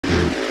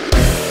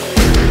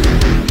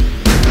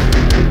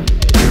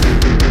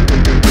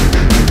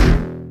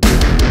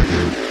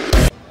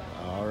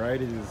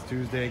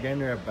Tuesday again.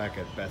 We're back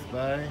at Best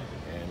Buy, and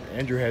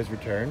Andrew has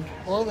returned.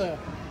 Hello there.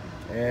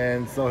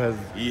 And so has...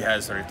 He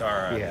has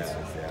returned. He has,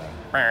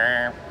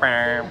 yeah.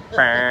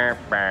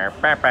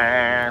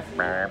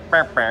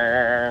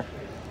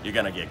 You're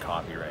gonna get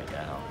copyright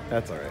now.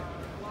 That's all right.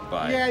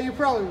 But Yeah, you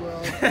probably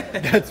will.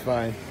 That's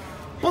fine.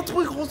 But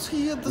we also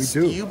hear the We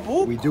do.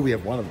 steelbook. We do. We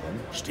have one of them.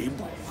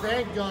 Steelbook.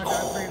 Thank God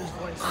I made his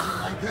voice.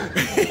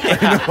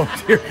 I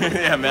know, dear.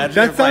 Yeah, imagine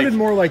That if, sounded like,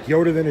 more like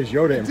Yoda than his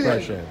Yoda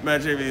impression.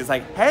 Imagine if he's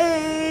like,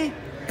 "Hey,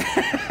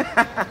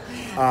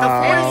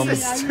 the voice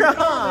is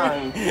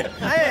strong.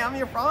 Hey, I'm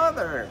your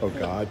father. Oh,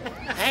 God.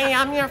 Hey,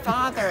 I'm your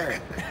father.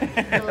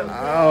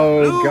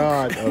 Oh, Luke.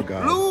 God. Oh,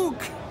 God.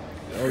 Luke."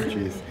 Oh,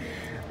 jeez.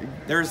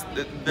 There's.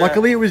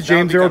 Luckily, it was that would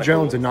James be Earl kinda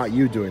Jones cool. and not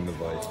you doing the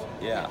voice.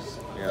 Yeah,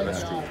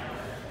 that's true.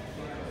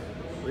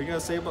 What are you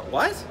gonna say about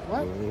what?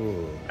 What?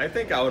 Ooh. I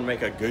think I would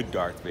make a good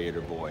Darth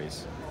Vader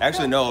voice.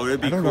 Actually, no, it'd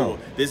be I don't cool. know.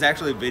 There's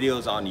actually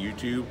videos on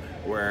YouTube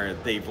where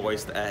they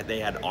voiced. They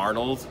had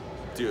Arnold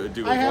do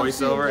a I have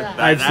voiceover. seen that.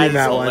 I've seen is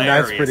that one. That's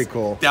hilarious. pretty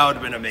cool. That would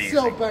have been amazing.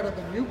 Still better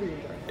than you being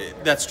there.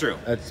 That's true.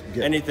 That's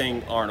good.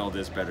 Anything Arnold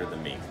is better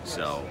than me.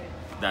 So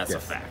that's a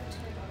Yes. fact,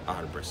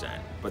 100%.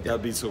 But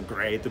that'd be so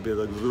great to be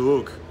like,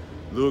 Luke,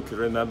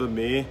 remember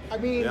me? I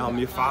mean, Yeah, I'm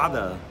your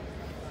father.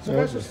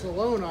 Sylvester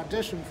Stallone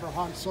auditioned for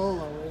Han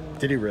Solo in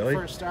Did he really? the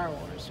first Star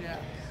Wars, yeah.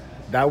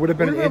 That would have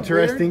been an Wouldn't it be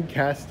interesting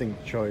casting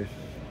choice.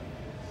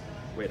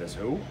 Wait, as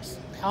who?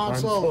 Han Han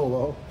Solo.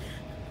 Solo.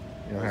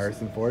 You know,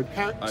 Harrison Ford.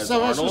 As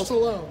Sylvester Arnold?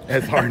 Stallone.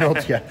 As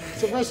Arnold, yeah.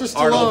 Sylvester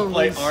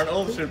Stallone.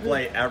 Arnold should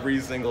play every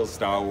single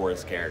Star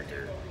Wars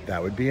character.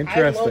 That would be I'd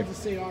interesting. love to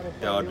see Arnold.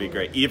 That would be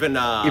great. Even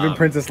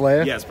Princess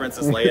Leia? Yes,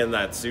 Princess Leia in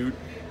that suit,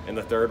 in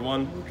the third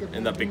one,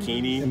 in the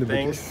bikini In the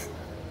thing. bikini.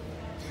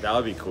 That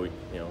would be cool.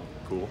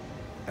 Cool.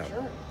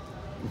 Sure.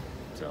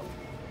 So.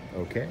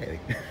 Okay.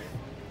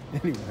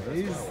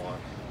 Anyways.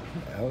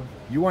 Well,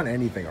 you want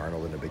anything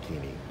Arnold in a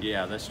bikini.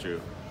 Yeah, that's true.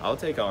 I'll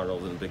take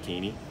Arnold in a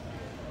bikini.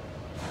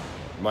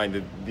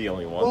 Mine the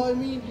only one. Well, I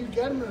mean, you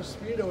get him in a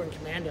Speedo and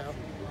Commando.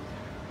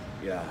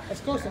 Yeah. That's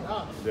close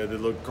enough. They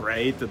look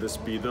great. The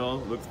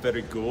Speedo looks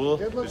very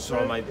cool. It looks They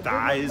show my very- it look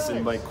thighs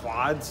and my nice.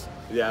 quads.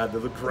 Yeah, they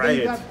look Then great.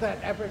 you got that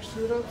epic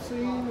suit up scene,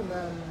 and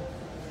then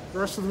the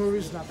rest of the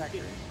movie's not that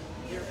great.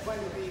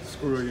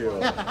 Screw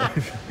you.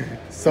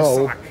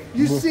 So,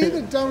 You see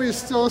the dummies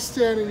still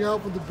standing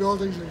up when the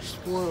buildings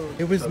explode.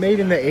 it was made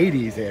in the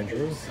 80s,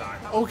 Andrew.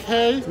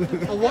 Okay,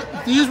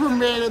 these were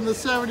made in the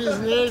 70s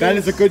and 80s. That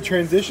is a good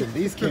transition.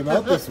 These came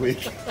out this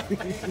week.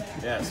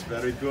 Yes,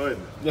 very good.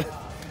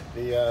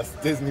 The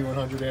Disney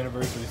 100th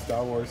anniversary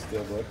Star Wars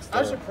steelbooks.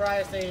 I'm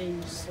surprised they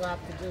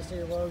slapped the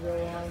Disney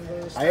logo on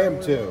those. I am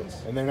too,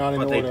 and they're not in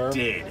But they order.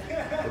 did.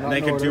 not They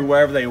in can order. do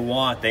whatever they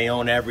want. They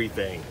own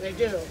everything, They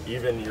do.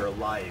 even your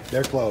life.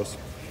 They're close.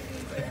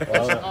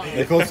 Well,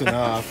 they're close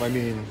enough. I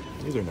mean,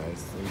 these are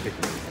nice.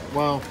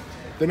 Well,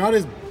 they're not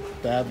as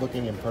bad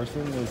looking in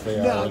person as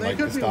they No, are in they like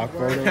the could be stock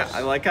worse. photos.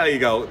 I like how you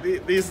go.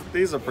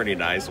 These are pretty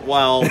nice.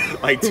 Well,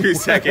 like 2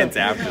 seconds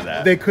after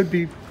that. They could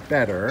be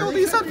better. Oh,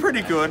 these are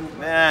pretty good.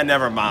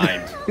 Never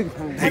mind.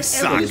 They At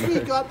suck. least we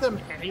got them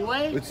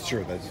anyway. It's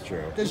true. That's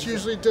true. Because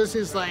usually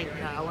Disney's like,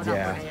 no, we're not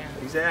Yeah. buying it.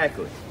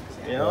 Exactly.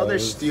 You know, they're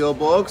steel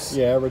books.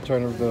 Yeah,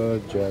 Return of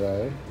the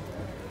Jedi.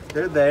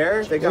 They're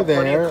there. They got They're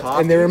plenty there, of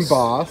copies. and they're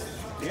embossed.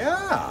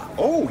 Yeah.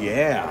 Oh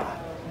yeah.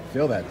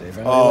 Feel that, Dave.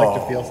 I know you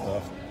like to feel Oh.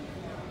 stuff.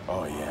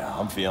 Oh yeah.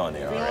 I'm feeling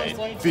it. All Feel his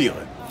right. lightsaber. Feel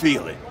it.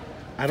 Feel it.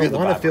 I Feel don't the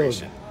want to feel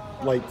vibration.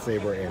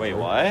 lightsaber. Andrew. Wait,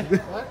 what?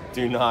 What?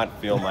 Do not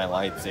feel my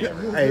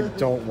lightsaber. I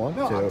don't want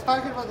No, I'm to.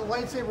 talking about the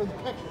lightsaber in the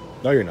picture.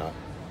 No, you're not.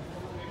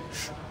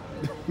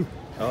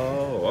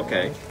 Oh,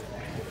 okay.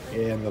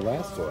 And the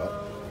last one,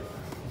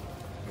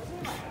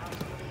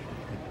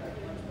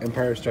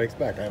 Empire Strikes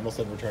Back. I almost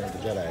said Return of the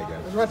Jedi I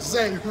again. was about to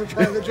say,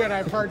 Return of the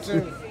Jedi Part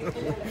 2.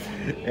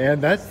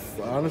 And that's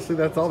honestly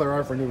that's all there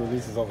are for new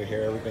releases over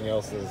here. Everything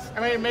else is I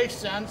mean, it makes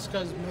sense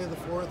because May the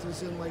 4th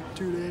is in like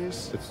 2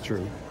 days. it's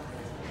true.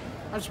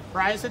 I'm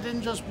surprised it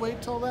didn't just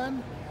wait till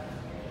then.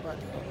 But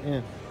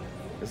Yeah.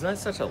 Isn't that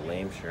such a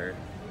lame shirt?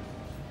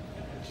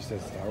 She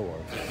says Star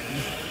Wars.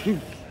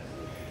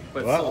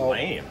 But it's so Uh-oh.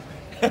 lame.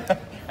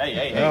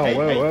 hey, Oh,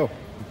 whoa, whoa.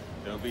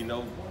 There'll be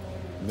no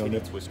No titty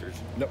nip. twisters.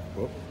 No.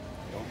 Whoa.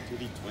 No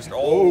titty twister.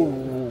 Oh.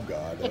 Oh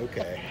God.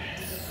 Okay.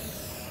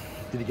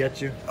 Did he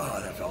get you?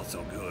 Oh, that felt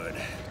so good.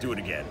 Do it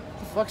again. what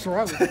the fuck's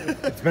wrong with you?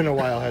 It's been a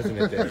while, hasn't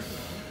it, Dave?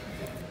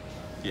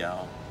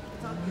 Yeah.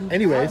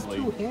 Anyways, Have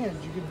 2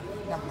 hands. You could.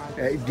 Never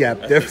mind. yeah,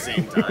 At the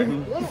same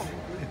time. Yeah.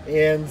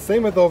 And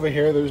same with over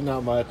here. There's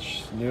not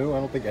much new. I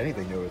don't think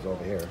anything new is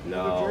over here.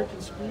 No. Jerk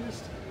and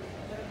squeezed.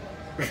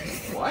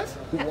 What?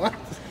 What?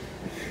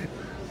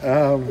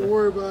 Don't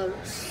worry about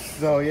it.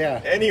 So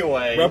yeah.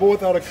 Anyway. Rebel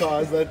Without a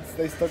Cause.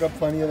 They still got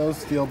plenty of those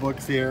steel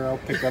books here. I'll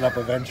pick that up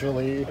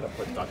eventually. I'm gonna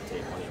put duct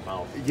tape on your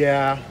mouth.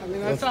 Yeah. I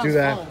mean, that let's sounds do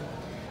that. fun.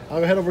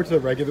 I'll head over to the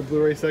regular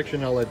Blu-ray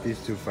section. I'll let these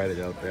two fight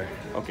it out there.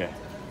 Okay.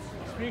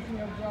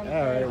 Speaking of John,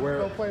 All right, where-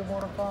 go play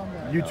Mortal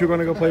Kombat. You two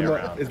gonna go play? Play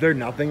around. Is there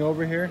nothing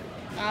over here?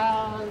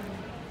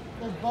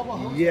 There's Bubba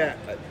Hump. Yeah.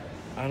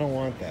 I don't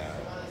want that.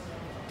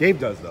 Dave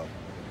does though.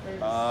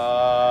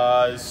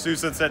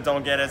 Susan said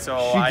don't get it, so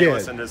She I did.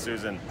 listened to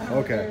Susan.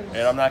 Okay.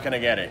 And I'm not gonna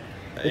get it.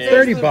 It's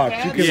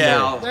 $30. You can Yeah.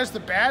 buy There's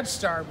the bad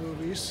Star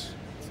movies.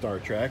 Star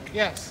Trek.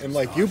 Yes. And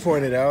like you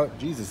pointed out,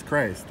 Jesus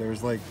Christ,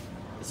 there's like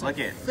Look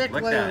it. Thick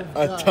Look layer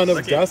that. of a ton of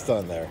Look it. dust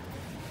on there.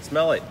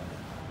 Smell it.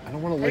 I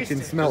don't want to lick Taste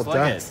and it. smell Just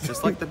like dust. it.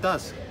 Just like the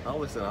dust. Oh,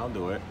 listen, I'll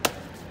do it.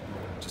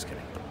 Just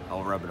kidding.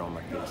 I'll rub it on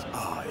my face.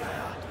 Oh,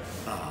 yeah.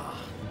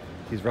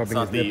 He's It's rubbing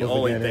not his the nipples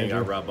only again, thing I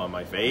Andrew. rub on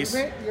my face.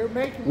 You're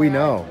making We my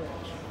know.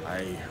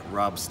 eyes I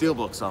rub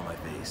steelbooks on my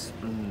face.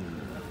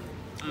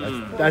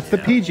 That's the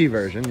PG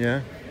version,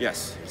 yeah.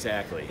 Yes,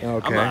 exactly.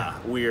 Okay. I'm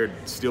a weird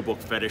steelbook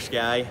fetish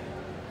guy.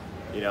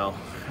 You know,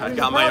 I mean,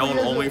 got the my own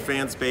problem is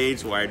OnlyFans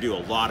page where I do a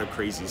lot of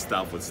crazy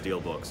stuff with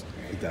steelbooks.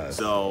 He does.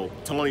 So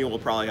Tony will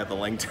probably have the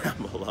link down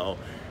below.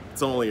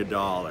 It's only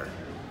 $1.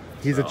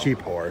 He's a so, cheap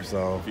whore,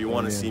 so. If you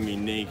want to see me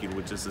naked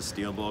with just a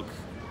steelbook,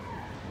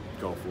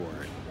 go for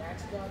it.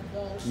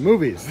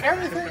 Movies.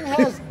 Everything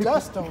has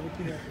dust on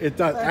it here. It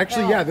does.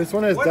 Actually, yeah, this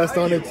one has dust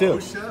on it too. I'm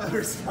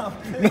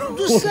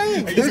just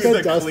saying. It's Using got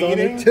the dust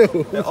cleaning? on it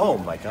too. Oh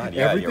my god,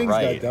 yeah, Everything's you're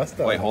got right. dust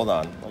on Wait, it. hold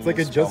on. It's like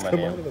it just come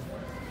out of the.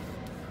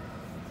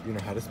 You know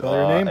how to spell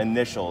your name?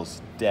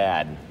 Initials,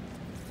 Dad.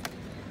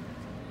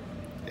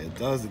 It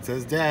does. It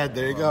says Dad.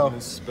 There you go.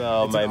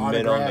 Spell It's my an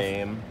middle autograph.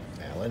 name,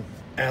 Alan.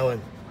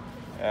 Alan.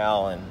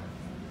 Alan.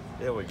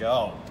 There we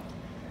go.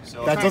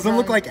 So, That doesn't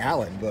look like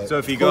Alan, but. so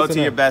if you it's go close to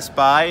your enough. Best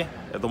Buy,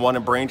 the one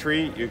in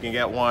Braintree, you can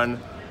get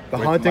one The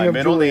with Haunting my of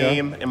middle Julia.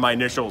 name and my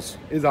initials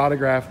Is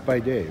autographed by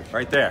Dave.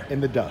 right there. In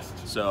the dust.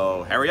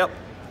 So hurry up.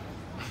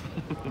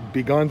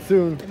 Be gone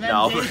soon. And then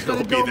No, Dave's it'll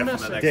gonna be go there for the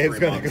missing. next Dave's 3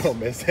 gonna months. go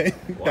missing.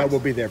 That will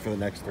be there for the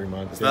next 3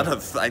 months. It's not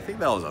a I think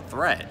that was a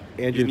threat.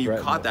 Andrew you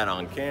threatened caught it. that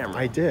on camera.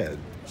 I did.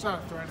 It's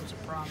not a threat, it's a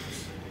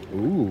promise.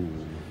 Ooh.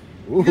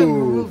 You can Ooh.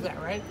 remove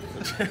that, right?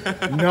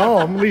 No,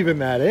 I'm leaving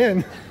that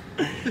in.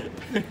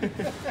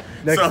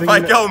 Next So thing if I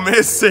you know- go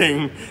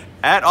missing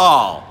at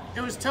all,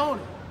 It was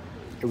Tony,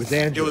 It was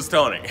Andrew. it was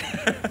Tony.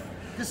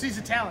 because he's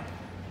Italian.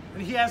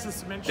 And he has the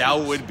cement That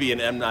shoes. would be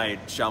an M. Night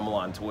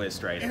Shyamalan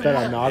twist right That there.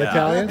 I'm not Yeah.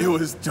 Italian? It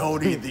was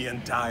Tony the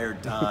entire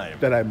time.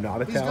 That I'm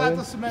not He's got Italian?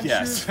 the cement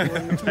Yes. shoes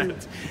for you, too.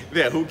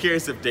 Yeah, who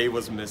cares if Dave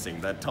was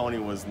missing? That Tony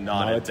was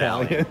not, Not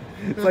Italian.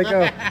 It's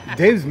like,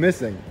 Dave's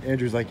missing.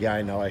 Andrew's like, yeah,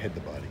 I know, I hid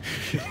the body.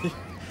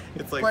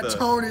 It's like But the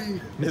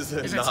Tony is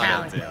is not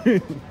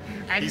Italian.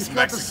 and He's he's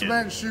got the Mexican.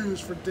 cement shoes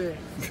for Dave.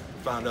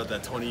 Found out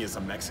that Tony is a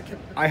Mexican.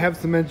 I have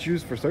cement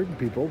shoes for certain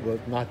people,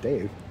 but not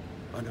Dave.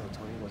 Oh no,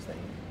 Tony was the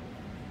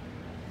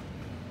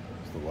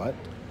The what?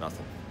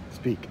 nothing.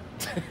 Speak.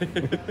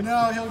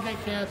 No, he'll get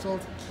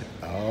canceled.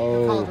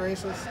 Oh. Called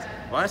racist.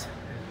 What?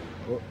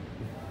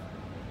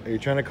 Are you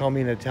trying to call me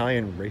an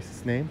Italian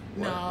racist name?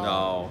 No.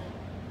 No.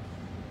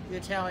 The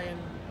Italian.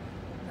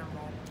 Never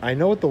mind. I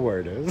know what the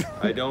word is.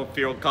 I don't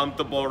feel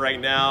comfortable right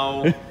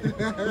now.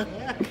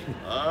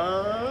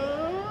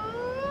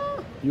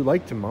 You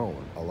like to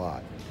moan a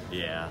lot.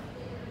 Yeah.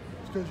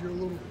 It's because you're a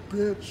little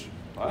bitch.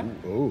 What?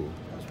 Ooh.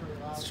 That's pretty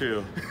loud. It's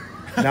true.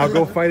 Now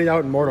go fight it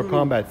out in Mortal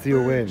Kombat. See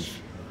who wins.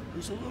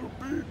 He's a little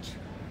bitch.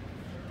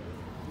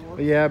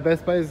 But yeah,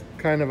 Best Buy is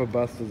kind of a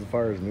bust as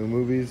far as new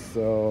movies,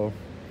 so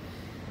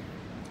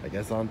I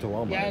guess on to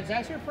Walmart. Yeah, it's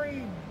actually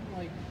pretty,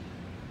 like,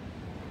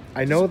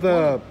 I know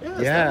the Yeah.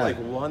 It's yeah. not like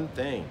one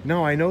thing.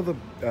 No, I know the.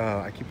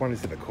 I keep wanting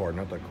to say the core,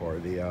 not the core.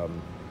 The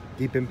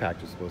Deep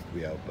Impact is supposed to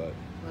be out, but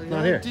well, it's you're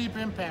not a here. deep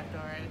impact,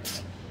 all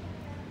right.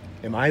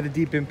 Am I the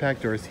Deep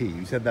Impact or is he?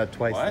 You said that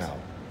twice What? now.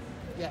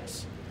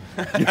 Yes.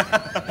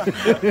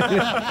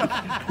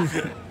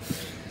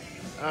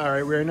 All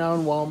right, we're now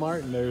in Walmart,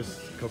 and there's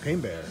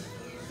Cocaine Bear,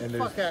 and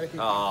there's Fuck out of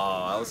here. Oh,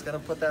 I was gonna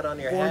put that on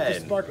your Born to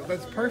head. Sparkle.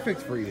 That's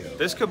perfect for you.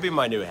 This could be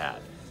my new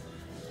hat.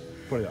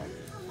 Put it on.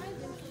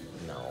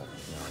 No.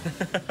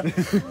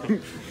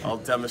 I'll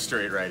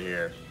demonstrate right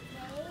here.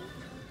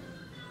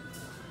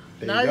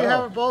 There Now you you go.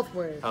 have it both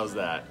ways. How's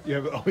that? You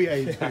have, oh yeah,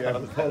 you do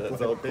have it. That's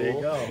so There you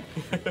cool. go.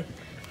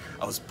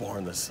 I was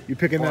born this. You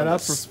picking born that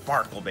up to for-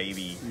 sparkle,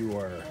 baby? You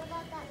were.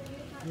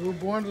 You were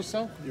born to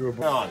something. You were.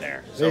 Born. On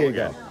there. So There you we're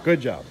go. good.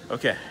 Good job.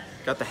 Okay,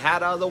 got the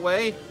hat out of the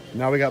way.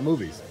 Now we got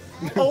movies.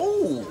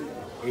 Oh,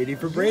 80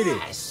 for Brady.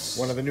 Yes.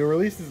 One of the new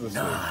releases this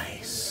week.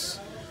 nice.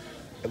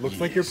 It looks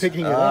like you're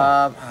picking it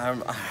up.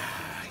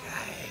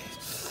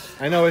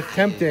 I know it's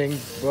tempting,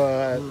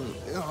 but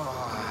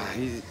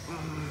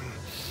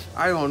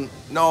I don't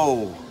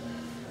know.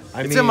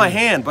 I It's mean, in my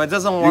hand, but it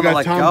doesn't You want to got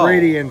let Tom go.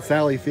 Brady and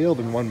Sally Field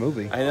in one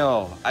movie. I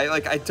know.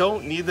 I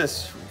don't need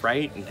this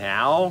right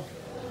now,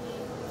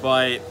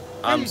 but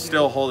I'm you do.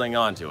 still holding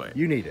on to it.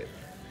 You need it.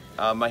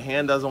 My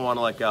hand doesn't want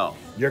to let go.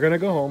 You're gonna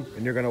go home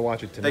and you're gonna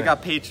watch it tonight. They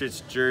got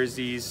Patriots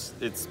jerseys.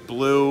 It's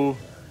blue.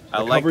 I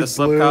The like the cover's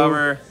slip blue.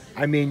 cover.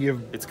 I mean,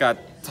 you've. It's got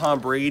Tom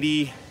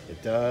Brady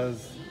It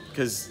does.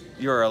 because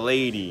you're a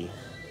lady.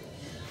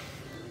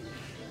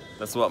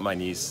 That's what my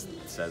niece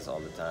says all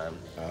the time.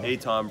 Oh. Hey,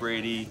 Tom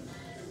Brady,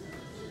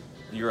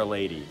 you're a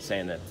lady,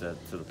 saying that to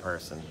the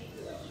person.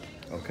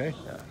 Okay.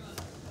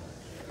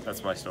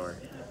 That's my story.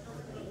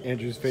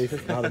 Andrew's face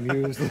is not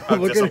amused. Of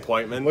Look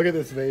disappointment. Look at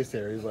this face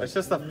here. He's like It's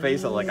just a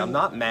face of like, I'm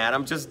not mad,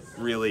 I'm just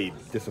really.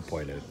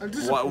 disappointed. I'm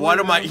What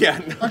am I? Yeah.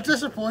 I'm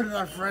disappointed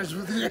I'm friends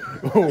with you.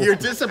 You're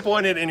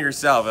disappointed in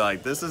yourself. You're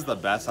like, this is the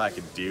best I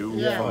could do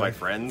Yeah. for my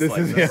friends. This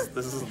Like, is-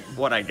 this is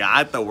what I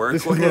got to work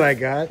This with. is what I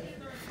got.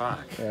 Fuck.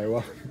 All right,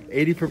 well,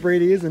 80 for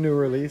Brady is a new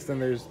release,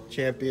 and there's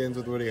Champions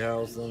with Woody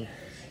Harrelson.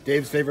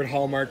 Dave's favorite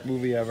Hallmark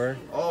movie ever.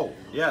 Oh,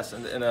 yes.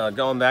 And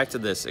going back to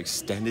this,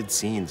 extended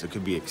scenes. It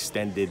could be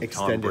extended Tom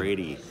Extended.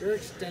 Brady. You're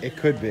extended. It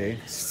could be.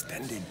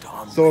 Extended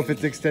Tom So if Brady.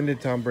 it's extended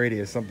Tom Brady,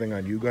 is something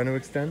on you going to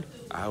extend?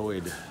 I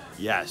would.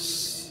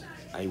 Yes,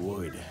 I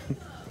would.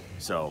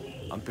 So,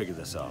 I'm picking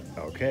this up.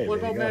 Okay, What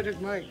there about you go.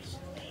 Magic Mike's?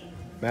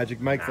 Magic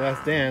Mike's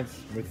Last Dance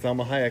with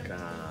Selma Hayek.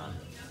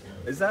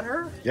 Is that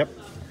her? Yep.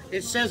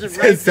 It says it Says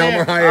right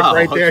Selma there. Hayek Oh,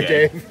 right there,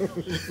 okay.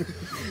 Dave.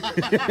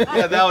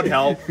 Yeah, that would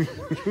help.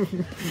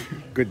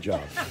 Good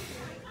job.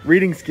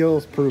 Reading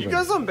skills You proven.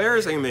 guys are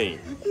embarrassing me.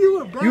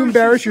 You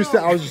embarrass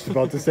yourself. I was just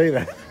about to say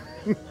that.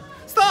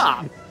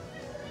 Stop.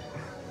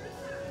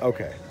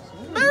 Okay.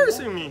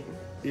 Embarrassing me.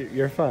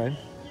 You're fine.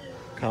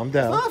 Calm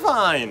down. Not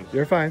fine.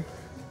 You're fine.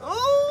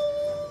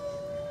 Oh.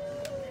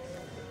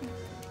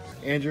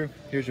 Andrew,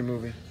 here's your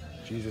movie.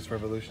 Jesus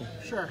Revolution.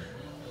 Sure.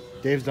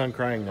 Dave's done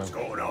crying now.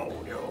 Oh,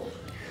 no.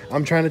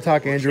 I'm trying to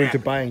talk Andrew into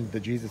buying the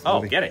Jesus Oh,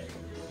 movie. get it.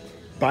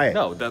 Buy it.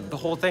 No, the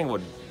whole thing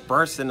would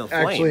burst into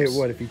flames. Actually, it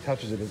would. If he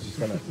touches it, it's just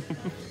gonna.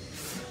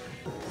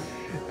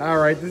 All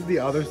right, this is the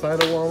other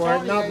side of Walmart.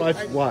 Tony, Not much.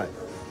 I- What?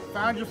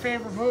 Found your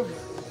favorite movie.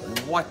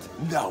 What?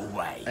 No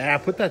way. Ah,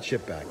 put that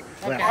shit back.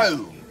 Okay.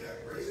 Oh.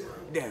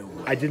 No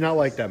way. I did not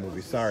like that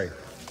movie. Sorry.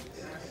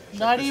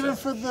 Not even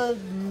for the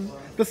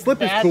The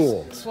slip is bad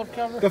cool.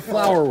 slipcover? The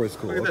flower was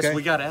cool. Look at Okay. this.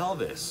 We got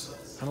Elvis.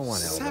 I don't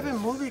want Elvis. 7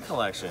 movie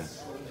collection.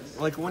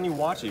 Like when you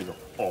watch it, you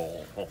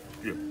go,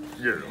 yeah,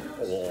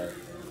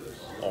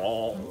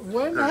 oh.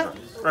 When the, Thank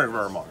you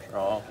very much.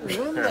 Oh.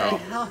 when the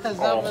hell has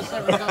Elvis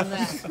ever done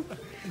that?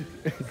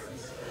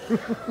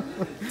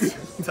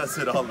 Does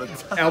it all the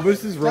time.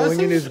 Elvis is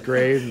rolling in his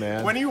grave,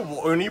 man. When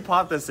you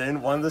pop this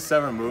in, one of the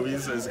 7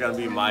 movies is gonna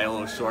be my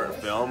little short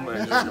film,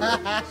 and just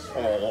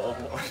oh,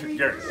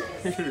 yeah,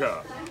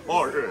 yeah,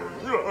 oh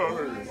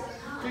yeah.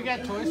 We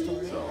got Toy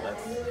Story.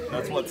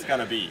 That's what it's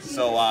gonna be.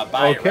 So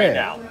buy it Okay. right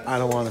now, I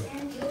don't want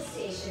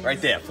to.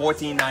 right there,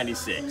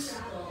 $14.96.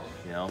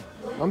 You know,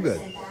 I'm good.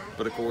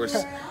 but of course,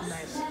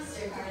 Nice.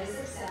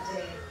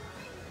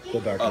 The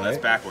Dark oh, that's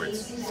Knight.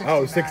 backwards.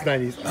 Oh,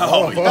 690s.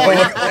 Oh,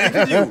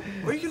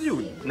 what you could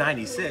do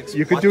 96.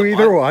 You could What do the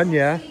either fuck? one,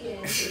 yeah.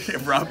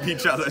 Rub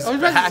each other's I was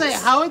about backs. to say,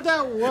 how would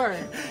that work?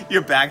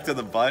 Your back to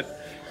the butt.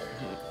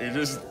 You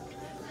just.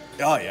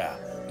 Oh yeah.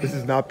 This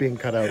is not being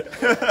cut out.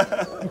 How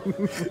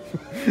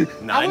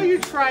about you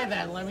try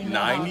that? Let me know.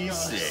 how it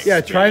goes. 96. Yeah,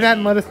 try that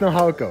and let us know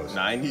how it goes.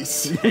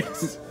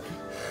 96.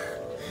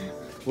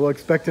 We'll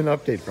expect an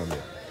update from you.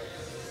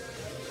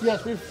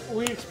 Yes,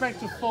 we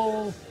expect a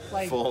full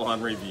Full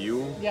on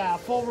review. Yeah,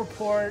 full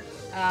report,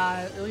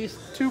 at least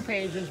 2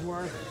 pages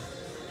worth.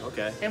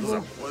 Okay. And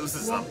What was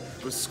this?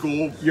 A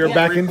school? You're Yeah.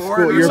 back in report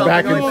school. or You're something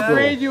back in We will like school.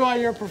 grade you on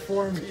your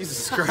performance.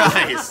 Jesus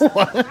Christ.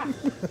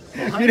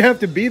 You'd have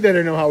to be there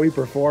to know how we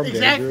performed,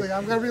 Exactly. Andrew.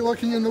 I'm gonna be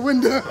looking in the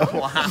window.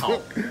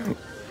 Wow.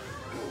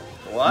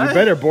 What? You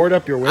better board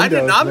up your windows. I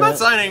did not, I'm man. not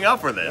signing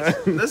up for this.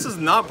 This is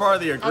not part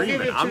of the give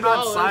agreement. you I'm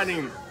not $2.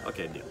 signing.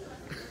 Okay, deal.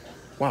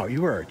 Wow,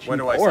 you are a cheap When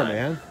do I whore, sign?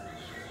 man.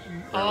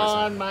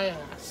 On my ass.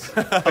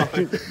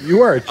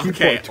 You are a cheap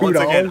Okay, whore. once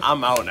again, $2?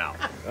 I'm out now.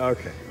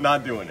 Okay.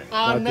 Not doing it.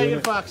 Not On doing Megan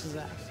it? Fox's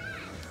ass.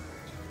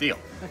 Deal.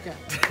 Okay.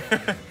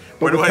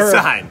 Where do with I her,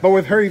 sign? But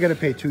with her, you're going to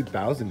pay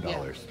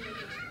 $2,000.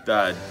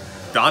 Done.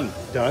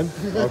 Done?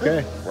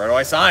 Okay. Where do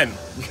I sign?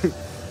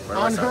 Where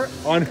do I On sign? her.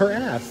 On her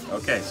ass.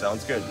 Okay,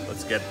 sounds good.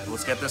 Let's get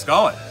this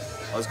going.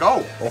 Let's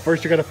go. Well,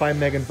 first you got to find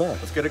Megan Fox.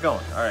 Let's get it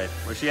going. All right,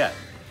 where's she at?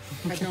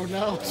 I don't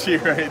know. She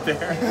right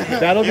there.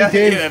 That'll Yeah, be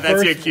Dave's yeah, that's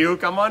first. your cue.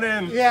 Come on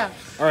in. Yeah.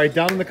 All right,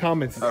 down in the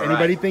comments, does All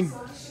anybody right. think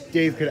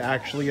Dave could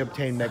actually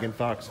obtain Megan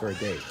Fox for a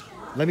date?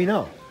 Let me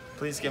know.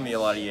 Please give me a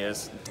lot of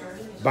years.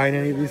 Buying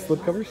any of these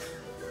slipcovers?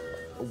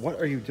 What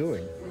are you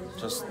doing?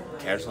 Just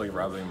casually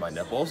rubbing my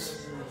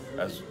nipples,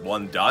 as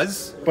one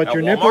does. But at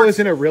your nipple Walmart. is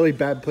in a really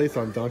bad place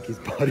on Donkey's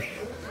body.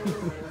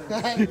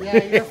 Yeah,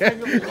 your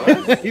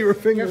finger, You were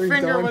fingering your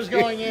finger Donkey. was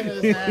going in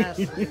his ass.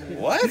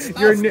 What?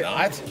 Your That's ni-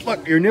 not.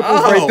 Look, your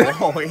nipple's right there.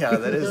 Oh, yeah,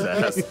 that is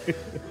ass.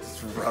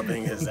 Just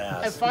rubbing his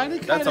ass. I find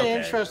it That's kind of okay.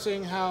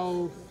 interesting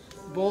how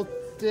both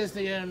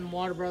Disney and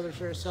Warner Brothers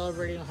are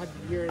celebrating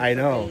 100 years. I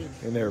know. of age.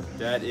 And they're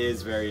That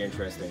is very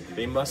interesting.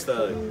 They must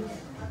have.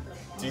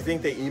 Do you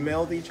think they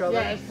emailed each other?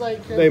 Yeah, it's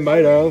like. they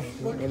might have.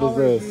 What What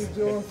color is are you this?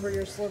 doing for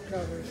your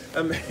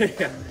slipcovers?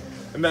 Yeah.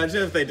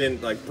 Imagine if they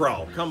didn't, like,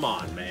 bro, come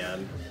on,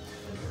 man.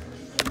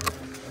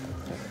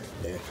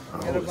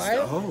 Gonna buy it?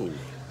 Oh,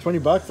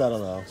 $20? I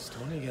don't know. is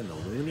Tony getting the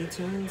Looney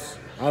Tunes?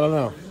 I don't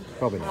know.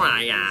 Probably not.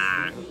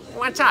 Why,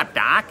 what's up,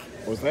 Doc?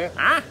 What was that?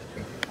 Huh?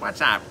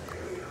 What's up?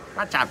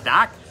 What's up,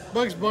 Doc?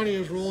 Bugs Bunny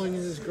is rolling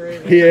in his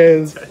grave. He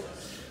is.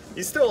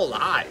 He's still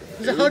alive.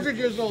 He's 100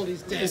 years old.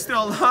 He's dead. He's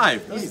still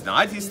alive. He's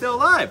not. He's still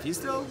alive. He's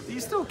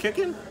still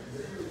kicking.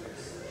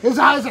 His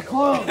eyes are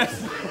closed.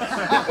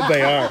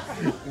 They are.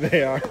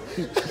 They are.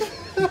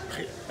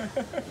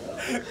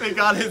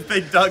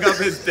 They dug up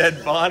his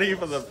dead body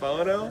for the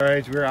photo. All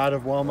right, we're out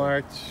of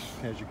Walmart.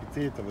 As you can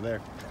see, it's over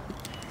there.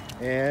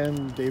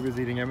 And Dave is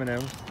eating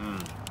M&M's.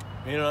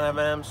 You know,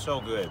 M&M's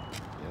so good.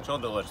 So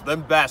delicious. The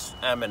best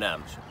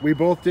M&M's. We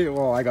both did.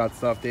 Well, I got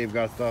stuff. Dave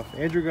got stuff.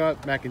 Andrew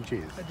got mac and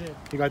cheese. I did.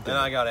 He got And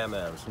I got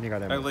M&M's. And you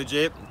got M&Ms. Like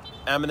legit,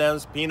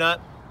 M&M's,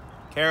 peanut,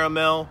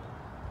 caramel,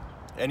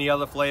 any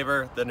other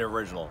flavor than the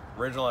original.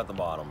 Original at the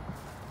bottom.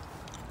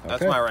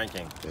 That's Okay. my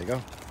ranking. There you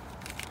go.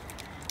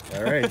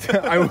 All right.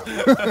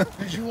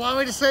 Did you want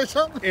me to say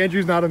something?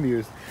 Andrew's not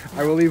amused.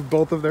 I will leave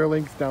both of their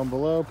links down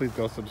below. Please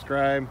go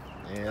subscribe.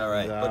 And All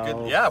right. But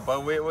good, yeah,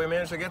 but we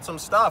managed to get some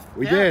stuff.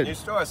 We did. New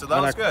store, so that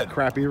On was a good.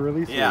 Crappy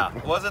release. Yeah,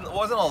 week. it wasn't a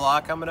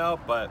lot coming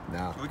out, but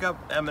No. we got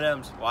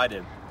M&M's. Well, I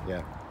did.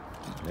 Yeah.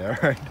 All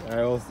right.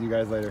 I will see you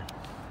guys later.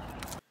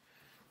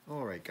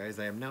 All right, guys.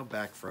 I am now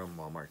back from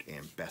Walmart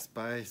and Best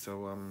Buy.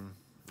 So,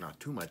 not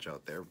too much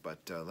out there, but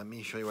let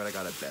me show you what I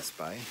got at Best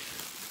Buy.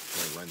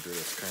 I'll run through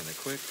this kind of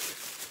quick.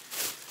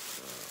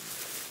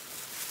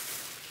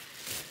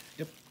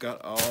 Yep,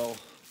 got all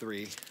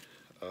 3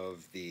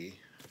 of the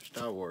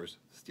Star Wars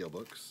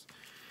steelbooks.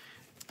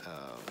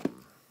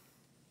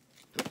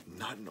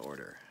 Not in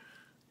order.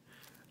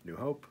 New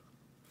Hope,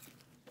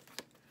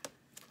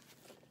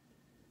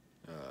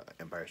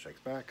 Empire Strikes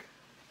Back,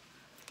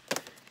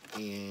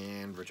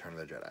 and Return of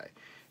the Jedi.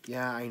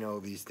 Yeah, I know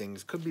these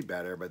things could be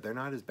better, but they're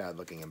not as bad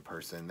looking in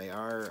person. They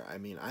are, I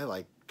mean, I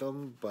like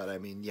them, but I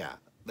mean, yeah,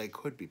 they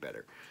could be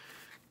better.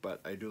 But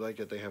I do like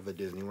that they have the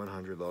Disney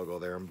 100 logo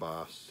there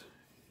embossed.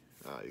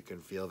 You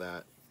can feel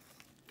that.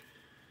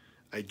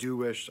 I do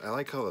wish, I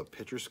like how the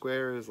picture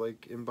square is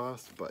like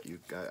embossed, but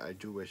I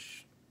do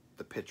wish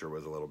the picture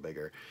was a little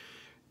bigger.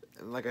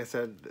 And like I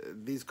said,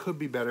 these could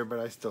be better, but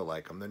I still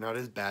like them. They're not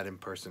as bad in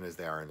person as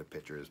they are in the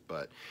pictures,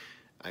 but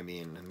I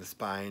mean, in the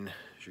spine,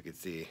 as you can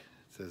see, it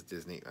says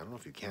Disney. I don't know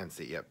if you can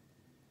see it. Yep.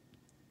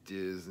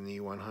 Disney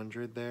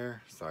 100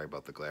 there. Sorry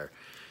about the glare.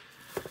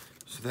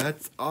 So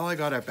that's all I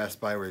got at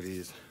Best Buy were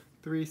these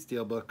 3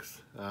 steelbooks.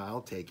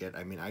 I'll take it.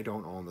 I mean, I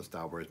don't own the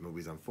Star Wars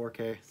movies on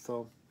 4K,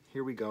 so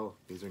here we go.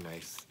 These are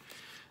nice.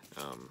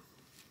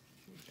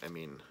 I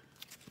mean,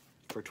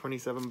 for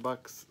 27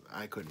 bucks,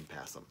 I couldn't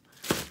pass them.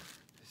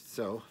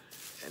 So,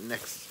 and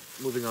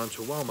next, moving on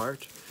to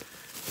Walmart,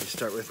 we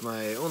start with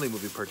my only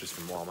movie purchase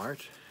from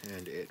Walmart,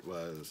 and it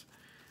was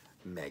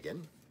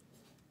Megan.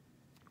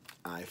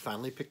 I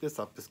finally picked this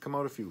up. This came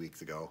out a few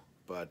weeks ago,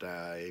 but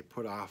I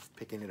put off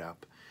picking it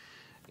up,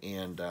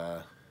 and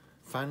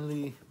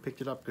finally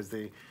picked it up because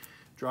they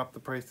dropped the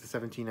price to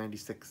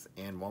 $17.96,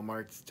 and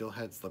Walmart still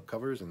had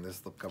slipcovers, and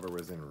this slipcover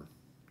was in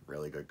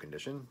really good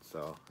condition.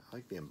 So I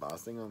like the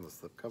embossing on the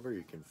slipcover.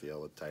 You can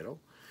feel the title.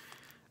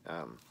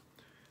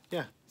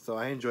 Yeah, so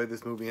I enjoyed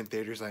this movie in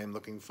theaters. I am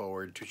looking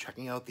forward to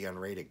checking out the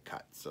unrated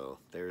cut. So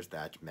there's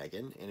that,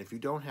 Megan. And if you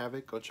don't have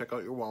it, go check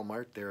out your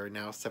Walmart. They're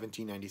now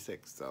 $17.96,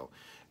 so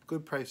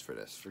good price for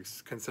this,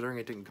 considering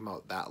it didn't come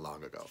out that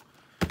long ago.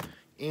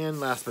 And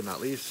last but not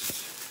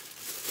least,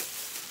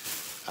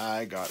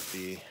 I got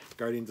the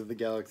Guardians of the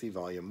Galaxy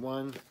Volume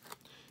 1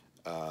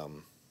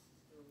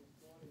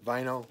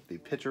 vinyl, the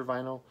picture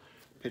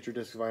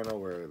disc vinyl,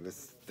 where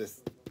this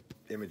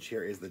image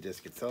here is the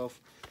disc itself.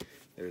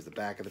 There's the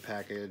back of the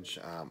package.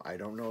 I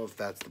don't know if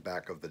that's the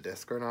back of the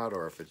disc or not,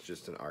 or if it's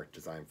just an art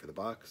design for the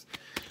box.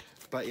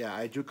 But yeah,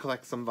 I do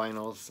collect some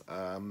vinyls,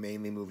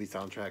 mainly movie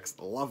soundtracks.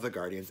 Love the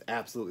Guardians,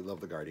 absolutely love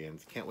the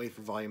Guardians. Can't wait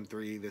for Volume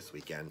 3 this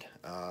weekend.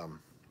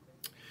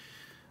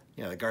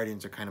 Yeah, the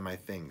Guardians are kind of my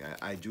thing.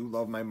 I do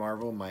love my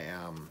Marvel, my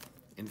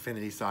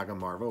Infinity Saga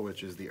Marvel,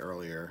 which is the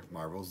earlier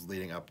Marvels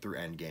leading up through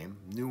Endgame.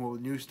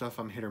 New stuff,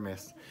 I'm hit or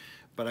miss.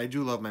 But I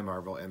do love my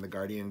Marvel, and the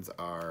Guardians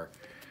are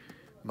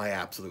my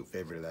absolute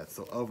favorite of that.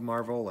 So of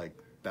Marvel, like,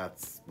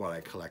 that's what I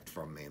collect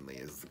from mainly,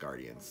 is the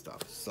Guardians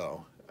stuff.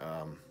 So,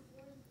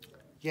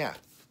 yeah,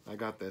 I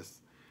got this.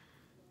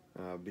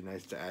 It'd be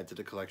nice to add to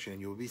the collection,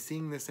 and you'll be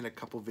seeing this in a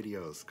couple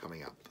videos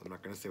coming up. I'm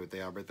not going to say what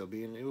they are, but it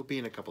will be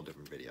in a couple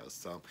different videos.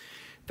 So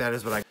that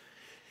is what I...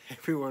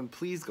 Everyone,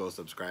 please go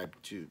subscribe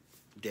to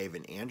Dave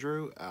and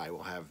Andrew. I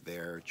will have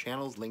their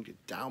channels linked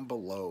down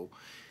below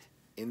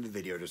in the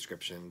video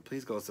description.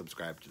 Please go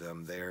subscribe to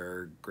them.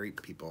 They're great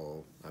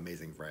people,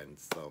 amazing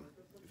friends. So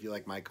if you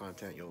like my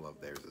content, you'll love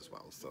theirs as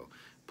well. So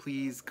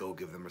please go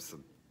give them a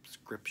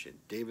subscription.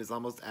 Dave is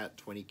almost at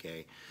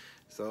 20K,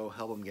 so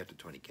help him get to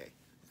 20K.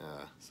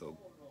 So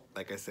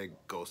like I said,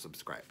 go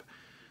subscribe.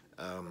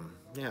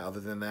 Yeah, other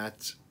than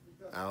that,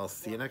 I'll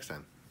see you next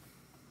time.